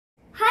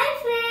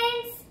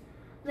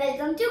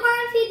Welcome to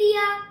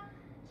Confidiya.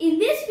 In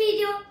this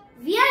video,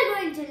 we are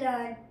going to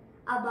learn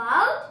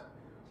about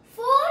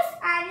force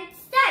and its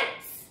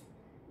types.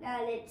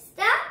 Now let's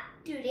start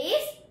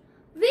today's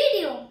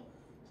video.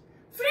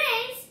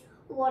 Friends,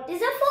 what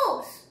is a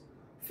force?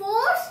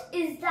 Force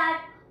is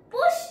that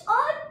push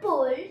or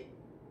pull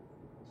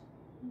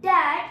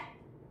that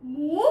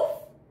move,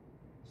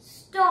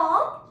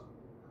 stop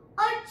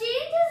or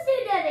changes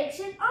the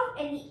direction of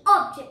any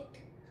object.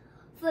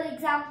 For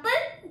example,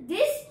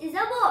 this is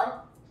a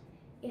ball.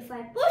 If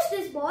I push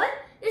this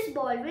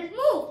ball will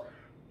move.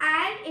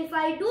 And if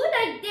I do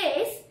like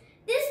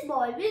this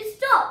ball will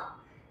stop.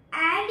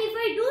 And if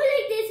I do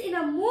like this in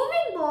a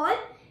moving ball,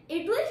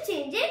 it will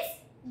change its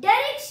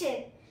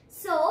direction.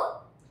 So,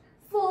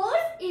 force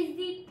is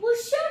the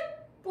push or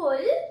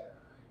pull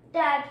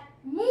that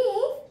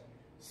move,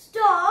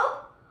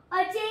 stop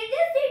or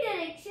changes the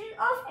direction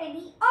of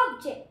any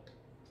object.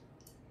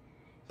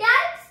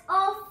 Types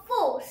of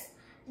force.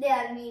 There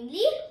are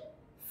mainly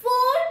 4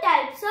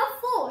 types of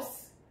force.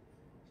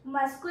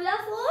 Muscular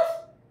force,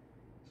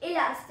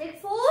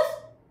 elastic force,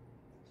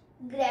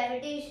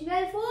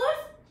 gravitational force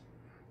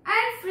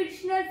and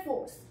frictional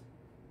force.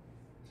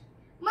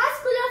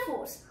 Muscular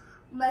force.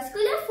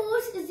 Muscular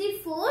force is the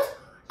force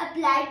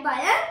applied by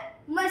our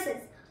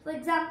muscles. For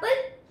example,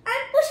 I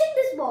am pushing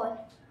this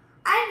ball.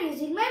 I am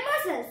using my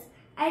muscles.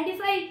 And if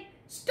I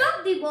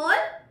stop the ball,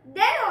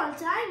 then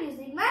also I am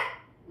using my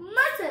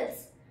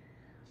muscles.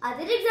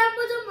 Other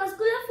examples of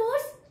muscular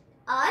force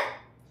are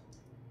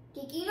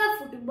kicking a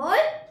football,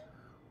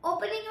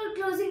 opening or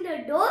closing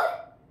the door,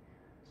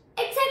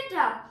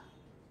 etc.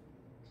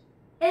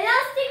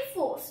 Elastic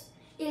force.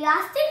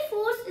 Elastic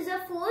force is a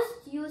force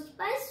used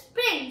by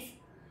springs.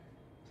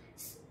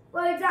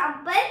 For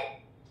example,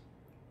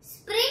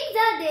 springs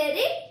are there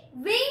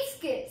in weighing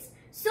scales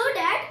so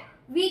that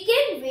we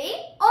can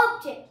weigh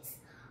objects.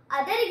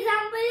 Other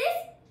example is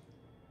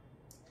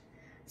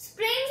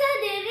springs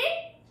are there in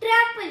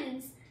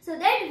trampolines so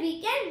that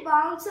we can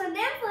bounce on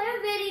them for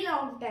a very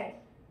long time.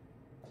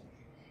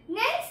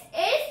 Next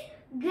is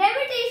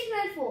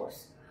gravitational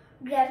force.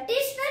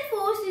 Gravitational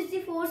force is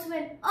the force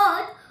when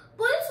Earth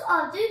pulls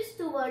objects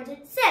towards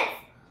itself.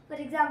 For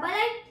example,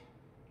 I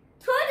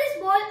throw this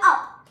ball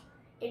up.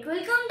 It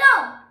will come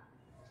down.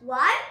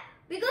 Why?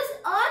 Because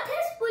Earth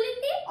is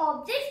pulling the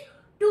objects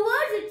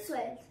towards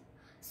itself.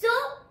 So,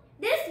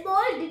 this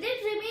ball didn't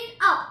remain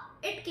up.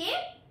 It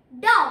came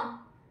down.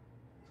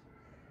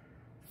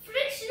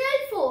 Frictional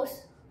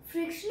force.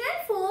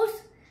 Frictional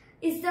force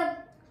is the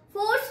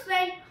force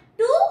when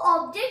two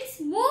objects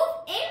move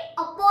in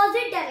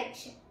opposite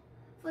direction.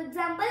 For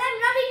example, I am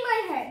rubbing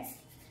my hands.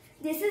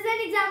 This is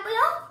an example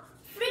of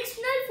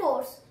frictional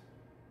force.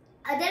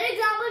 Other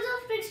examples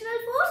of frictional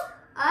force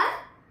are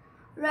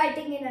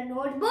writing in a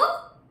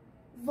notebook,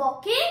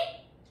 walking,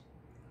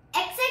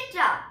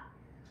 etc.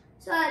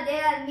 So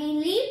there are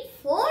mainly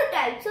 4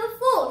 types of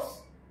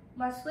force.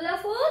 Muscular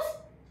force,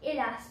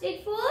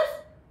 elastic force,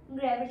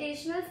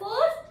 gravitational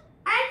force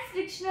and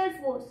frictional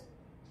force.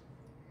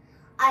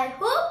 I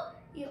hope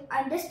you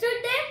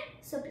understood them.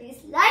 So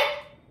please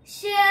like,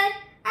 share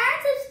and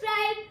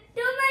subscribe.